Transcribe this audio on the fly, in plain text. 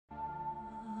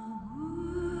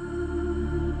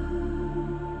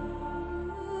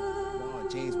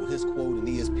this quote in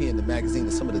ESPN, the magazine,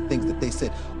 and some of the things that they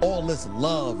said. All this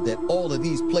love that all of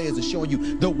these players are showing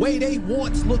you, the way they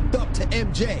once looked up to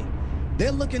MJ,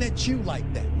 they're looking at you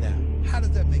like that now. How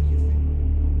does that make you feel?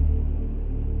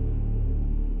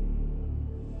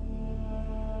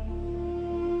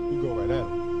 You go right at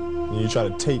them. And you try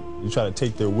to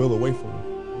take their will away from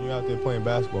them. When you're out there playing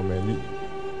basketball, man,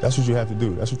 that's what you have to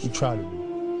do. That's what you try to do.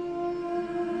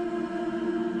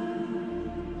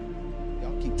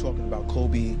 Y'all keep talking about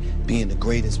Kobe being the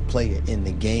greatest player in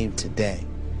the game today.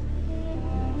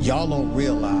 Y'all don't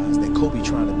realize that Kobe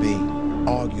trying to be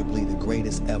arguably the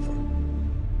greatest ever.